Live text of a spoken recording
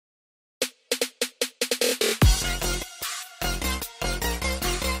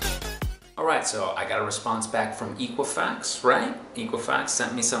All right, so I got a response back from Equifax, right? Equifax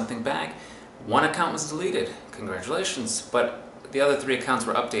sent me something back. One account was deleted. Congratulations. But the other 3 accounts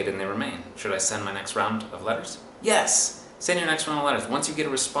were updated and they remain. Should I send my next round of letters? Yes! Send your next round of letters. Once you get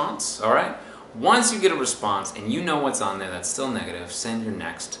a response, all right? Once you get a response and you know what's on there that's still negative, send your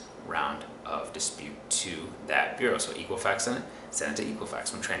next round of dispute to that bureau. So Equifax send it to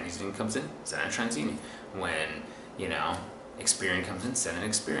Equifax. When TransUnion comes in, send it to TransUnion. When, Experian comes in, send it to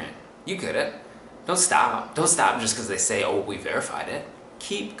Experian. You get it. Don't stop. Don't stop just because they say, oh, we verified it.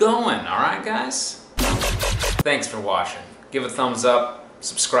 Keep going, all right, guys? Thanks for watching. Give a thumbs up,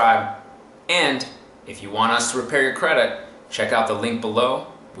 subscribe, and if you want us to repair your credit, check out the link below,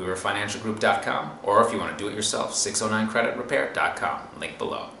 wewerefinancialgroup.com, or if you want to do it yourself, 609creditrepair.com, link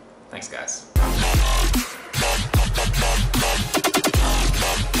below. Thanks, guys.